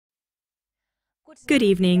Good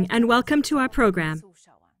evening and welcome to our program.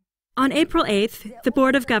 On April 8th, the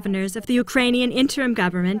Board of Governors of the Ukrainian interim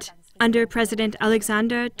government, under President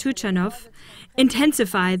Alexander Tuchanov,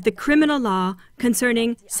 intensified the criminal law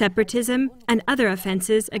concerning separatism and other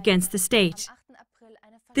offenses against the state.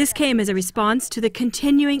 This came as a response to the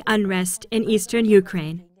continuing unrest in eastern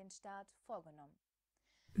Ukraine.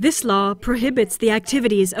 This law prohibits the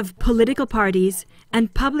activities of political parties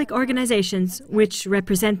and public organizations which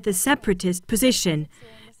represent the separatist position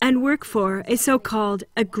and work for a so-called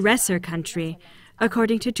aggressor country,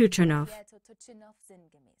 according to Tuchanov.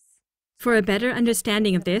 For a better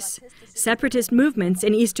understanding of this, separatist movements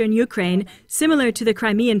in eastern Ukraine, similar to the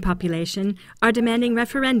Crimean population, are demanding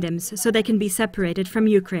referendums so they can be separated from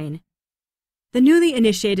Ukraine. The newly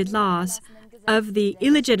initiated laws of the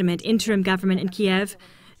illegitimate interim government in Kiev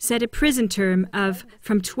set a prison term of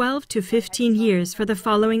from 12 to 15 years for the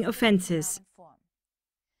following offenses: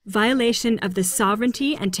 violation of the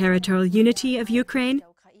sovereignty and territorial unity of Ukraine,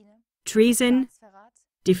 treason,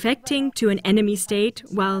 defecting to an enemy state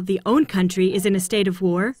while the own country is in a state of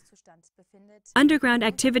war, underground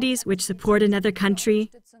activities which support another country.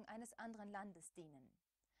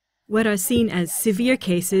 What are seen as severe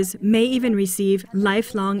cases may even receive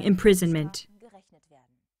lifelong imprisonment.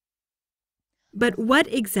 But what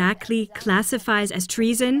exactly classifies as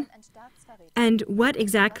treason? And what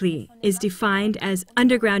exactly is defined as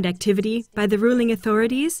underground activity by the ruling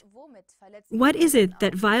authorities? What is it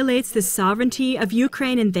that violates the sovereignty of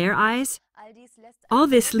Ukraine in their eyes? All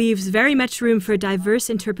this leaves very much room for diverse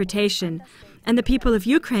interpretation, and the people of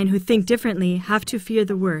Ukraine who think differently have to fear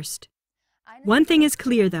the worst. One thing is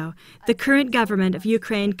clear, though: the current government of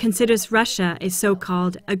Ukraine considers Russia a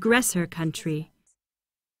so-called aggressor country.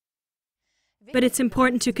 But it's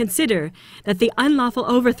important to consider that the unlawful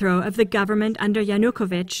overthrow of the government under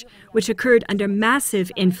Yanukovych, which occurred under massive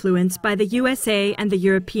influence by the USA and the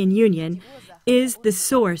European Union, is the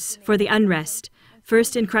source for the unrest,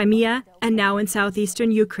 first in Crimea and now in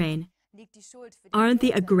southeastern Ukraine. Aren't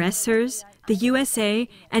the aggressors, the USA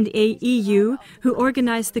and EU, who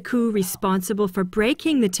organized the coup, responsible for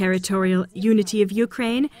breaking the territorial unity of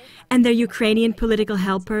Ukraine, and their Ukrainian political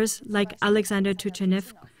helpers like Alexander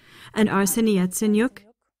Tuchanov and Arseny Yatsenyuk?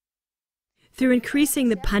 Through increasing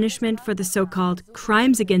the punishment for the so-called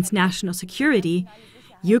crimes against national security,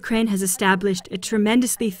 Ukraine has established a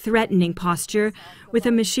tremendously threatening posture with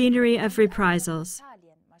a machinery of reprisals.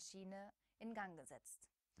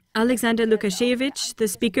 Alexander Lukashevich, the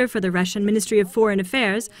speaker for the Russian Ministry of Foreign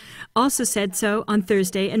Affairs, also said so on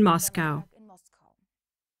Thursday in Moscow.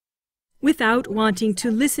 Without wanting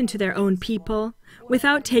to listen to their own people,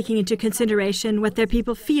 without taking into consideration what their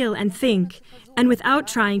people feel and think, and without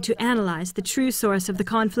trying to analyze the true source of the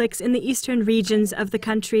conflicts in the eastern regions of the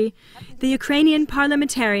country, the Ukrainian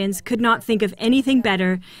parliamentarians could not think of anything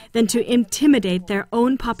better than to intimidate their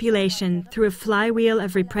own population through a flywheel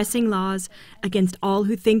of repressing laws against all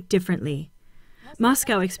who think differently.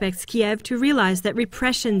 Moscow expects Kiev to realize that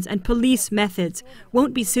repressions and police methods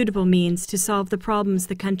won't be suitable means to solve the problems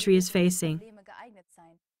the country is facing.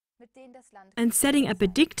 And setting up a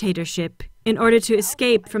dictatorship in order to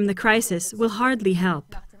escape from the crisis will hardly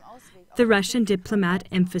help, the Russian diplomat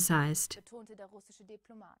emphasized.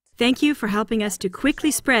 Thank you for helping us to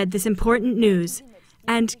quickly spread this important news,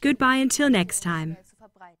 and goodbye until next time.